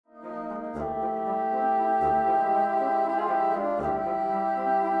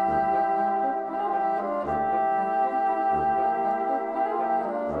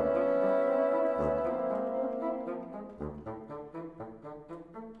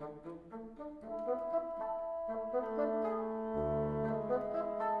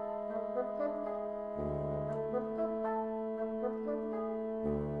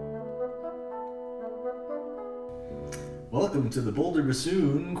Welcome to the Boulder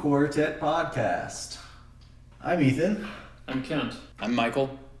Bassoon Quartet Podcast. I'm Ethan. I'm Kent. I'm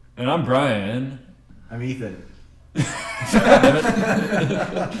Michael. And I'm Brian. I'm Ethan.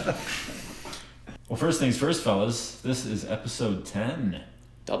 Well, first things first, fellas. This is episode 10.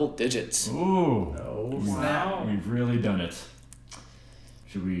 Double digits. Ooh. Oh, Wow. We've really done it.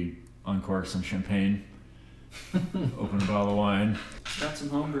 Should we uncork some champagne? Open a bottle of wine? Got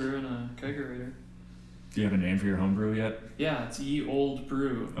some homebrew and a kegerator. Do you have a name for your homebrew yet? Yeah, it's Ye Old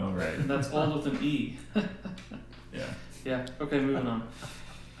Brew. Oh, right. And that's old with an E. Yeah. Yeah, okay, moving on.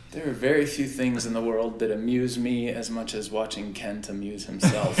 There are very few things in the world that amuse me as much as watching Kent amuse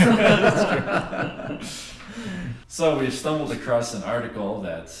himself. So we've stumbled across an article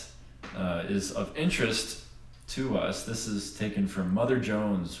that is of interest to us. This is taken from Mother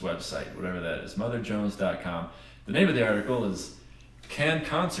Jones' website, whatever that is, motherjones.com. The name of the article is "Can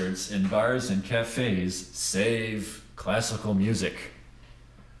Concerts in Bars and Cafes Save Classical Music?"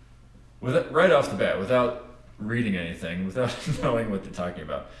 Right off the bat, without reading anything, without knowing what they're talking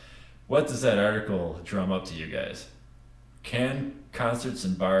about, what does that article drum up to you guys? Can concerts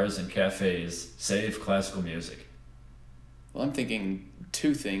in bars and cafes save classical music? Well, I'm thinking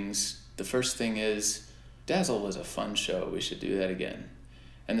two things. The first thing is, Dazzle was a fun show. We should do that again.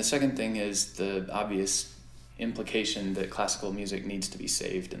 And the second thing is the obvious implication that classical music needs to be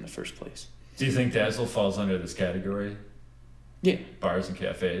saved in the first place. Do you think Dazzle falls under this category? Yeah. Bars and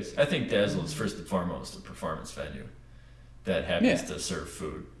cafes? I think Dazzle is first and foremost a performance venue that happens to serve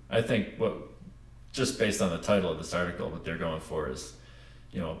food. I think just based on the title of this article, what they're going for is,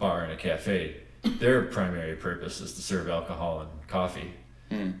 a bar and a cafe. Their primary purpose is to serve alcohol and coffee,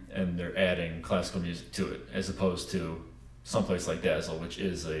 and they're adding classical music to it, as opposed to someplace like Dazzle, which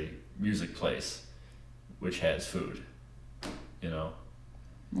is a music place, which has food,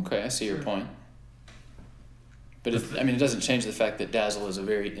 Okay, I see your point. But it doesn't change the fact that Dazzle is a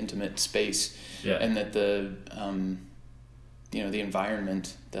very intimate space, and that the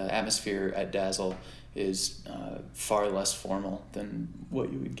environment, the atmosphere at Dazzle is far less formal than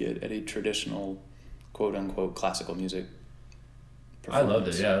what you would get at a traditional, quote unquote, classical music performance. I loved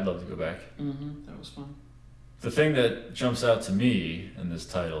it. Yeah, I'd love to go back. Mm-hmm, that was fun. The thing that jumps out to me in this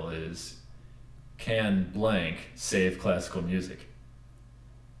title is, can blank save classical music?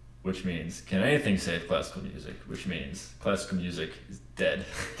 Which means, can anything save classical music? Which means classical music is dead.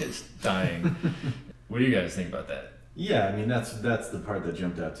 It's dying. What do you guys think about that? Yeah, that's the part that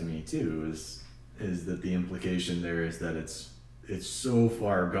jumped out to me too, is that the implication there is that it's so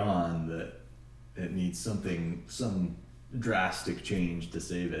far gone that it needs some drastic change to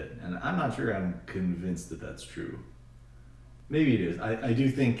save it. And I'm not sure I'm convinced that that's true. Maybe it is. I do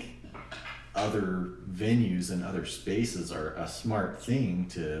think other venues and other spaces are a smart thing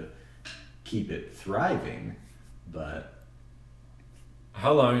to keep it thriving, but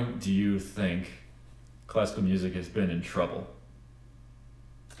how long do you think classical music has been in trouble?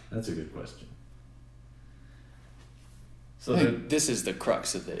 That's a good question. So I think this is the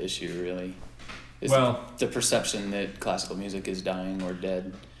crux of the issue, really. The perception that classical music is dying or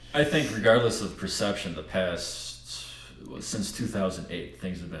dead. I think regardless of perception, the past, since 2008,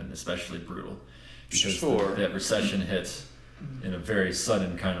 things have been especially brutal. Because that recession hit in a very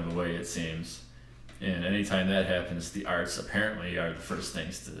sudden kind of a way, it seems. And anytime that happens, the arts apparently are the first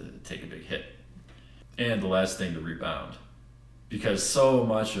things to take a big hit. And the last thing to rebound. Because so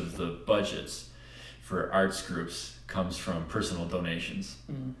much of the budgets for arts groups comes from personal donations.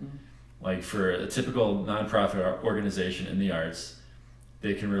 Mm-hmm. Like for a typical nonprofit organization in the arts,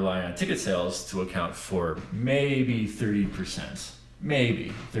 they can rely on ticket sales to account for maybe 30%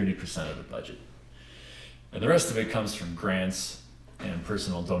 of the budget. And the rest of it comes from grants and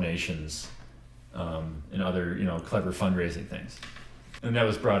personal donations, and other, clever fundraising things. And that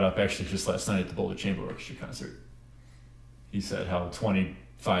was brought up actually just last night at the Boulder Chamber Orchestra concert. He said how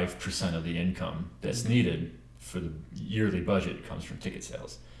 25% of the income that's needed for the yearly budget comes from ticket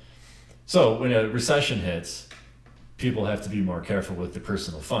sales. So when a recession hits, people have to be more careful with their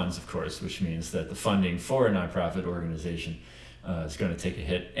personal funds, of course, which means that the funding for a nonprofit organization is going to take a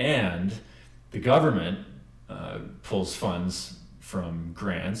hit, and the government pulls funds from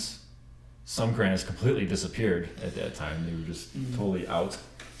grants. Some grants completely disappeared at that time. They were just totally out.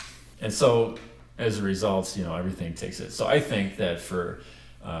 And so as a result, everything takes it. So I think that for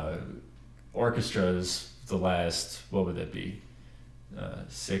orchestras, the last, what would that be,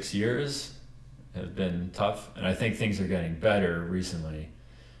 6 years have been tough. And I think things are getting better recently.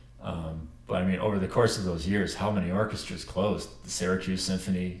 But over the course of those years, how many orchestras closed? The Syracuse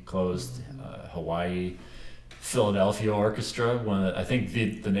Symphony closed, Hawaii, Philadelphia Orchestra, I think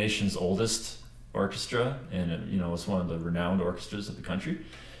the nation's oldest orchestra, and it was one of the renowned orchestras of the country,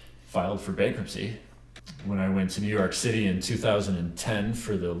 filed for bankruptcy. When I went to New York City in 2010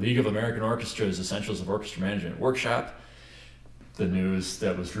 for the League of American Orchestras Essentials of Orchestra Management workshop, the news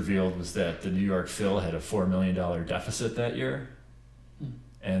that was revealed was that the New York Phil had a $4 million deficit that year,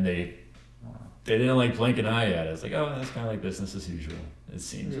 and they didn't like blink an eye at it. It's like, oh, that's kind of like business as usual, it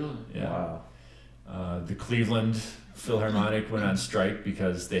seems. Really? Yeah. Wow. The Cleveland Philharmonic went on strike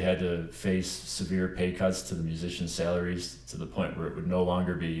because they had to face severe pay cuts to the musicians' salaries to the point where it would no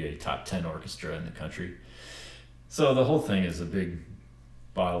longer be a top 10 orchestra in the country. So the whole thing is a big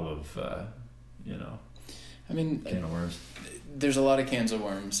bottle of, I mean, can of worms. there's a lot of cans of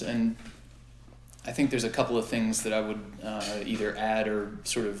worms, and I think there's a couple of things that I would either add or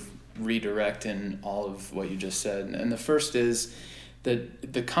sort of redirect in all of what you just said. And the first is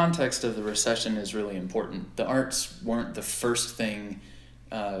that the context of the recession is really important. The arts weren't the first thing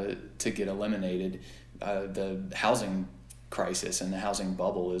to get eliminated. The housing crisis and the housing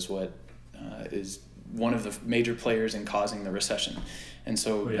bubble is what is one of the major players in causing the recession. And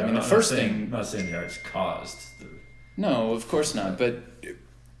so, Well, yeah, I mean, the I'm first I'm thing... not saying the arts caused the... No, of course not. But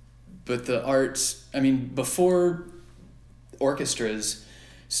the arts, I mean, before orchestras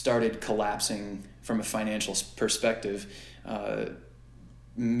started collapsing from a financial perspective,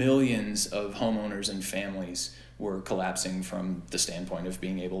 millions of homeowners and families were collapsing from the standpoint of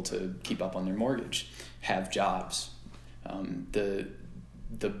being able to keep up on their mortgage, have jobs.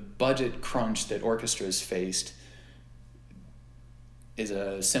 The budget crunch that orchestras faced is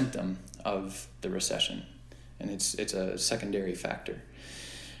a symptom of the recession, and it's a secondary factor.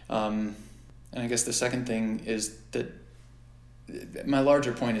 And I guess the second thing is that my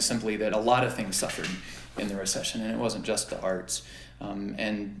larger point is simply that a lot of things suffered in the recession, and it wasn't just the arts.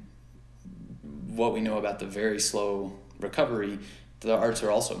 And what we know about the very slow recovery, the arts are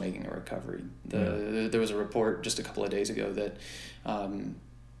also making a recovery. There was a report just a couple of days ago that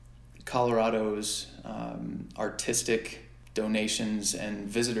Colorado's artistic donations and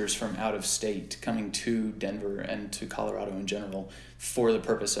visitors from out of state coming to Denver and to Colorado in general for the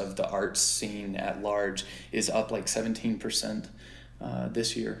purpose of the arts scene at large is up like 17%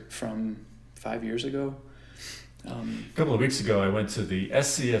 this year from 5 years ago. A couple of weeks ago, I went to the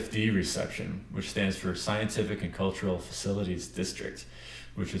SCFD reception, which stands for Scientific and Cultural Facilities District,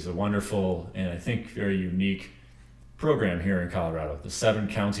 which is a wonderful and I think very unique program here in Colorado. The 7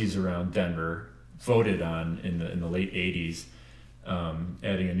 counties around Denver voted on in the late 80s,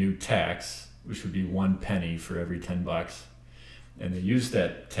 adding a new tax, which would be 1 penny for every $10, and they used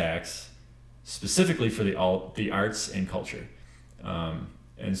that tax specifically for the arts and culture.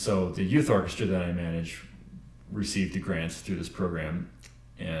 And so the youth orchestra that I manage received the grants through this program,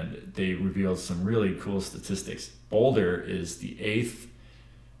 and they revealed some really cool statistics. Boulder is the 8th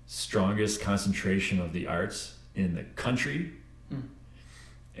strongest concentration of the arts in the country,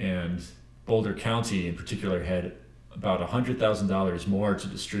 and Boulder County in particular had about $100,000 more to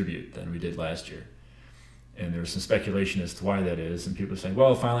distribute than we did last year. And there was some speculation as to why that is, and people are saying,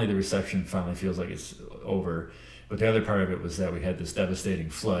 well, finally the reception finally feels like it's over. But the other part of it was that we had this devastating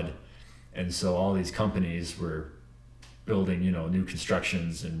flood, and so all these companies were building, new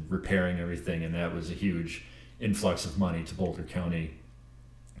constructions and repairing everything, and that was a huge influx of money to Boulder County,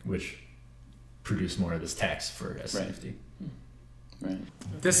 which produced more of this tax for SCFD. Right.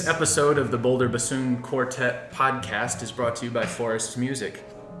 This episode of the Boulder Bassoon Quartet podcast is brought to you by Forrest's Music.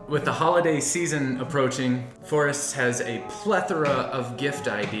 With the holiday season approaching, Forrest has a plethora of gift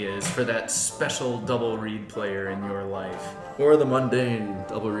ideas for that special double reed player in your life. Or the mundane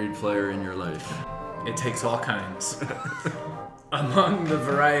double reed player in your life. It takes all kinds. Among the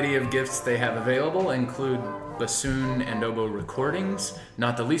variety of gifts they have available include bassoon and oboe recordings,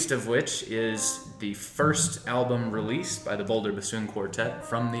 not the least of which is the first album released by the Boulder Bassoon Quartet,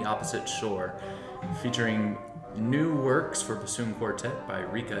 From the Opposite Shore, featuring new works for bassoon quartet by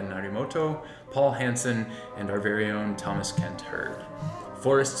Rika Narimoto, Paul Hansen, and our very own Thomas Kent Hurd.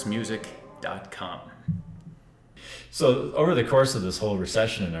 ForrestsMusic.com. So over the course of this whole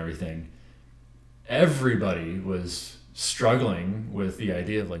recession and everything, everybody was struggling with the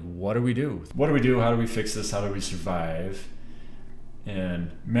idea of like, what do we do? What do we do? How do we fix this? How do we survive?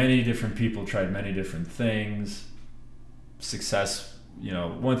 And many different people tried many different things. Success,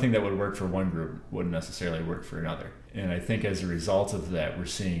 one thing that would work for one group wouldn't necessarily work for another. And I think as a result of that, we're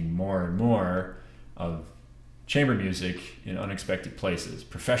seeing more and more of chamber music in unexpected places.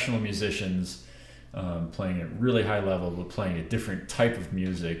 Professional musicians playing at really high level, but playing a different type of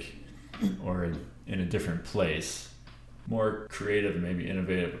music or in a different place. More creative and maybe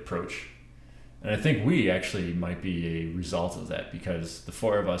innovative approach. And I think we actually might be a result of that, because the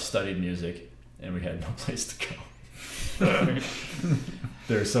 4 of us studied music and we had no place to go.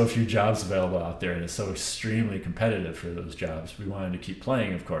 There are so few jobs available out there, and it's so extremely competitive for those jobs. We wanted to keep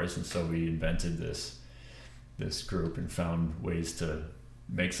playing, of course, and so we invented this group and found ways to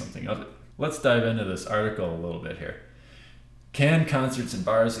make something of it. Let's dive into this article a little bit here. Can concerts in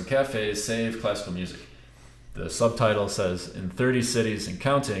bars and cafes save classical music? The subtitle says, in 30 cities and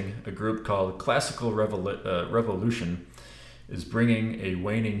counting, a group called Classical Revolution is bringing a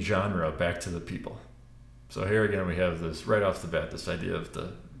waning genre back to the people. So here again we have this, right off the bat, this idea of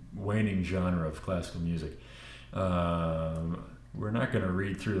the waning genre of classical music. We're not going to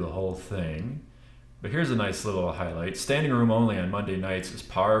read through the whole thing, but here's a nice little highlight. Standing room only on Monday nights is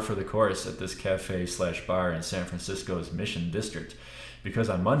par for the course at this cafe/bar in San Francisco's Mission District, because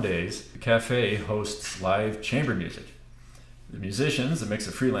on Mondays, the cafe hosts live chamber music. The musicians, a mix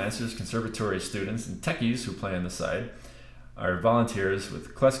of freelancers, conservatory students, and techies who play on the side, are volunteers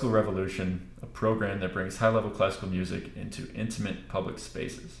with Classical Revolution, a program that brings high-level classical music into intimate public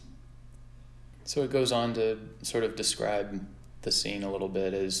spaces. So it goes on to sort of describe the scene a little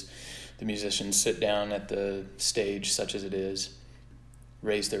bit as the musicians sit down at the stage, such as it is,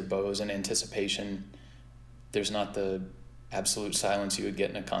 raise their bows in anticipation. There's not the absolute silence you would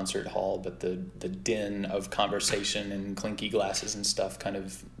get in a concert hall, but the din of conversation and clinky glasses and stuff kind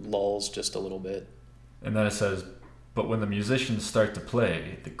of lulls just a little bit. And then it says, but when the musicians start to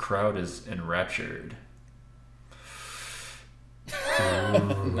play, the crowd is enraptured.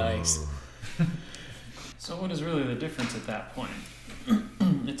 Nice. So what is really the difference at that point?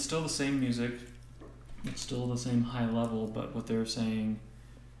 It's still the same music, it's still the same high level, but what they're saying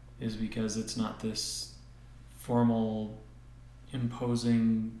is because it's not this formal,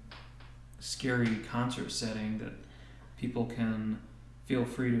 imposing, scary concert setting, that people can feel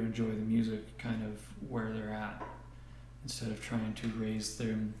free to enjoy the music kind of where they're at, instead of trying to raise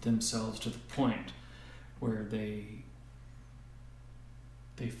themselves to the point where they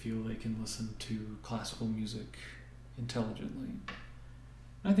feel they can listen to classical music intelligently.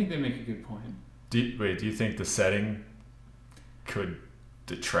 I think they make a good point. Do you think the setting could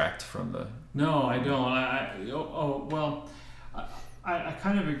detract from the... No, I don't. I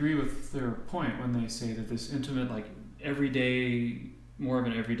kind of agree with their point when they say that this intimate, like everyday, more of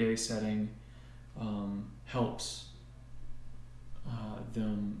an everyday setting helps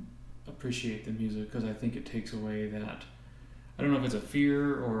them appreciate the music, because I think it takes away that, I don't know if it's a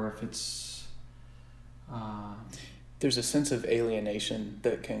fear or if it's... There's a sense of alienation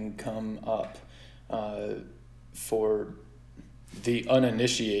that can come up for the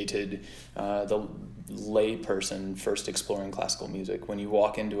uninitiated, the lay person first exploring classical music. When you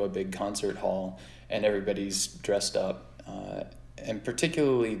walk into a big concert hall and everybody's dressed up, and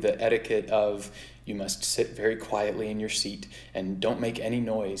particularly the etiquette of you must sit very quietly in your seat and don't make any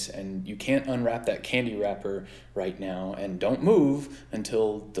noise, and you can't unwrap that candy wrapper right now, and don't move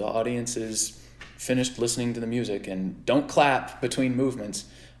until the audience is finished listening to the music, and don't clap between movements.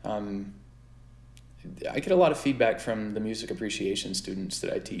 I get a lot of feedback from the music appreciation students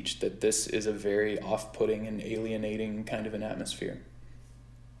that I teach that this is a very off-putting and alienating kind of an atmosphere.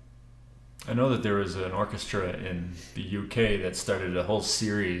 I know that there was an orchestra in the UK that started a whole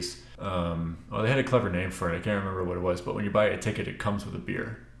series. They had a clever name for it. I can't remember what it was, but when you buy a ticket, it comes with a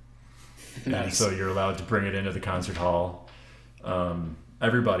beer. Nice. And so you're allowed to bring it into the concert hall.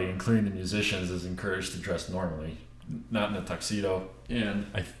 Everybody, including the musicians, is encouraged to dress normally, not in a tuxedo. And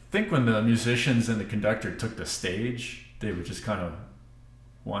I think when the musicians and the conductor took the stage, they would just kind of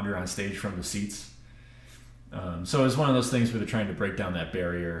wander on stage from the seats. So it was one of those things where they're trying to break down that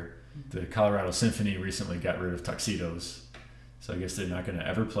barrier. The Colorado Symphony recently got rid of tuxedos, so I guess they're not going to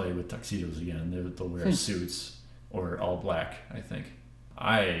ever play with tuxedos again. They'll wear suits or all black, I think.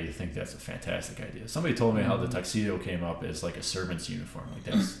 I think that's a fantastic idea. Somebody told me how the tuxedo came up as like a servant's uniform. Like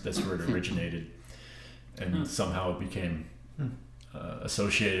that's where it originated, and somehow it became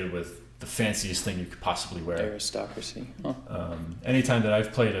associated with the fanciest thing you could possibly wear. Aristocracy. Huh. Anytime that I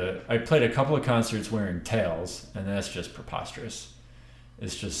played a couple of concerts wearing tails, and that's just preposterous.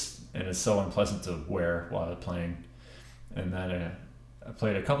 And it's so unpleasant to wear while playing. And then I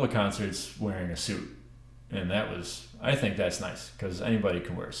played a couple of concerts wearing a suit, and I think that's nice, because anybody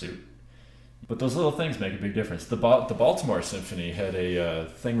can wear a suit. But those little things make a big difference. The Baltimore Symphony had a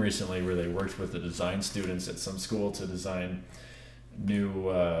thing recently where they worked with the design students at some school to design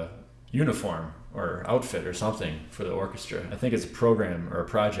new uniform or outfit or something for the orchestra. I think it's a program or a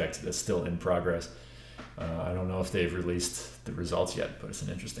project that's still in progress. I don't know if they've released the results yet, but it's an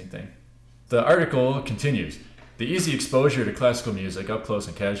interesting thing. The article continues. The easy exposure to classical music, up close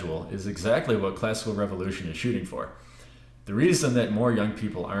and casual, is exactly what Classical Revolution is shooting for. The reason that more young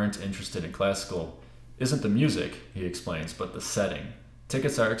people aren't interested in classical isn't the music, he explains, but the setting.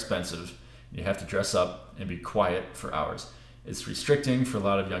 Tickets are expensive. You have to dress up and be quiet for hours. It's restricting for a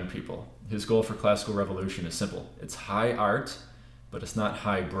lot of young people. His goal for Classical Revolution is simple. It's high art, but it's not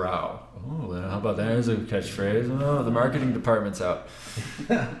high brow. Oh, how about that as a catchphrase? Oh, the marketing department's out.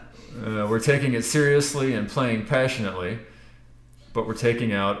 We're taking it seriously and playing passionately, but we're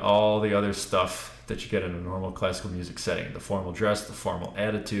taking out all the other stuff that you get in a normal classical music setting. The formal dress, the formal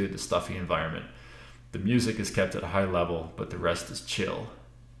attitude, the stuffy environment. The music is kept at a high level, but the rest is chill.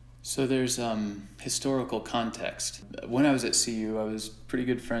 So there's historical context. When I was at CU, I was pretty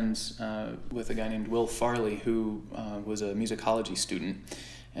good friends with a guy named Will Farley, who was a musicology student.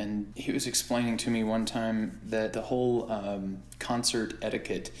 And he was explaining to me one time that the whole concert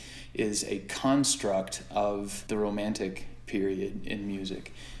etiquette is a construct of the Romantic period in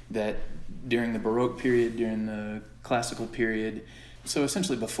music. That during the Baroque period, during the Classical period, so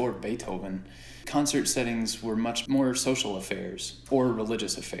essentially before Beethoven, concert settings were much more social affairs or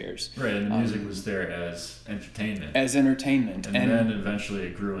religious affairs. Right, and the music was there as entertainment. As entertainment. And then eventually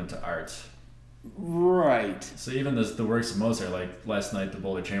it grew into art. Right. So even the works of Mozart, like last night the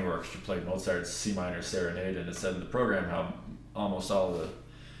Boulder Chamber Orchestra played Mozart's C minor serenade, and it said in the program how almost all the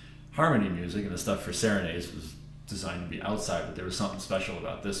harmony music and the stuff for serenades was designed to be outside, but there was something special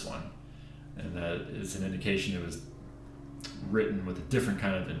about this one. And that is an indication it was written with a different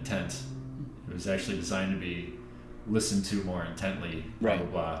kind of intent. It was actually designed to be listened to more intently, blah, blah,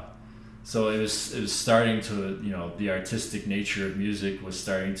 blah. So it was starting to, the artistic nature of music was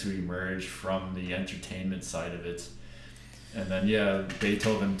starting to emerge from the entertainment side of it. And then,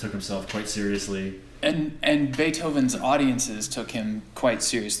 Beethoven took himself quite seriously. And Beethoven's audiences took him quite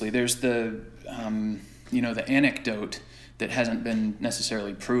seriously. There's the anecdote that hasn't been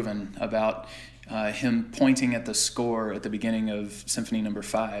necessarily proven about him pointing at the score at the beginning of Symphony No.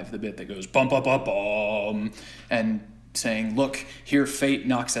 5, the bit that goes bum bum bum bum, and saying, "Look, here fate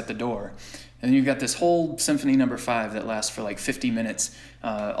knocks at the door." And then you've got this whole Symphony No. 5 that lasts for like 50 minutes,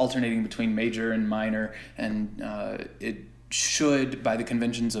 alternating between major and minor, and it should, by the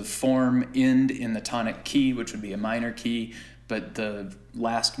conventions of form, end in the tonic key, which would be a minor key, but the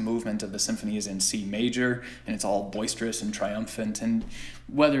last movement of the symphony is in C major, and it's all boisterous and triumphant. And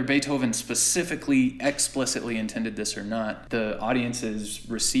whether Beethoven specifically, explicitly intended this or not, the audiences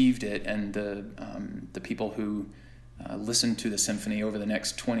received it, and the people who listened to the symphony over the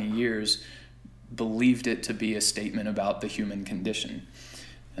next 20 years believed it to be a statement about the human condition.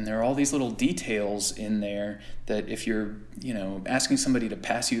 And there are all these little details in there that if you're, asking somebody to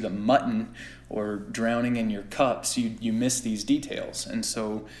pass you the mutton or drowning in your cups, you miss these details. And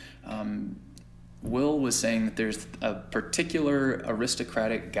so Will was saying that there's a particular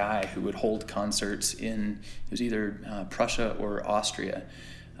aristocratic guy who would hold concerts it was either Prussia or Austria.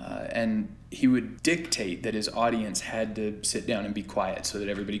 And he would dictate that his audience had to sit down and be quiet so that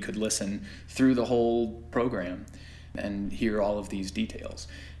everybody could listen through the whole program and hear all of these details.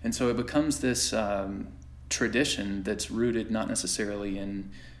 And so it becomes this tradition that's rooted not necessarily in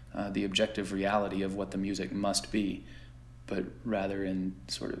the objective reality of what the music must be, but rather in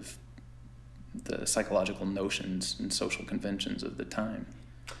sort of the psychological notions and social conventions of the time.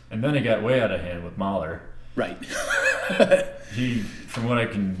 And then it got way out of hand with Mahler. Right. He, from what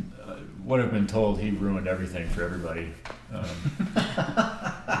I've been told, he ruined everything for everybody.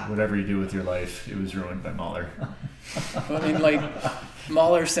 Whatever you do with your life, it was ruined by Mahler. Well, I mean,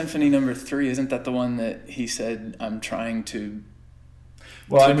 Mahler Symphony No. 3, isn't that the one that he said, I'm trying to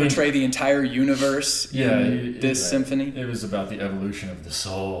portray the entire universe in this symphony? It was about the evolution of the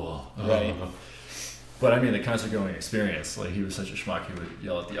soul. Right. But I mean, the concert-going experience, he was such a schmuck, he would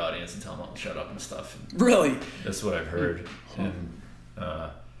yell at the audience and tell them all to shut up and stuff. Really? That's what I've heard. And,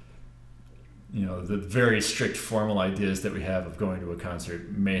 the very strict formal ideas that we have of going to a concert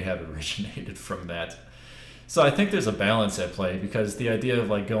may have originated from that. So I think there's a balance at play, because the idea of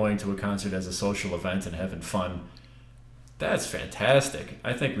going to a concert as a social event and having fun, that's fantastic.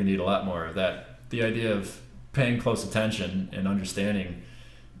 I think we need a lot more of that. The idea of paying close attention and understanding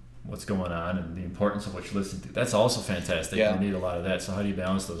what's going on and the importance of what you listen to, that's also fantastic. Yeah. We need a lot of that. So how do you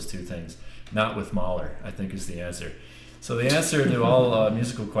balance those two things? Not with Mahler, I think, is the answer. So the answer to all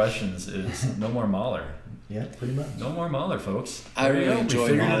musical questions is no more Mahler. Yeah, pretty much. No more Mahler, folks. I really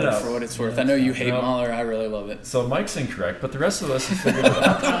enjoy Mahler for what it's worth. I know you hate Mahler. I really love it. So Mike's incorrect, but the rest of us have figured it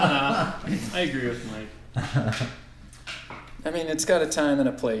out. I agree with Mike. I mean, it's got a time and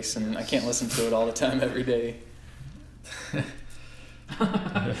a place, and I can't listen to it all the time every day.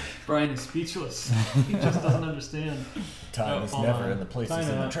 Brian is speechless. He just doesn't understand. Time is never in the places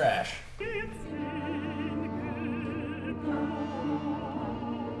in the trash.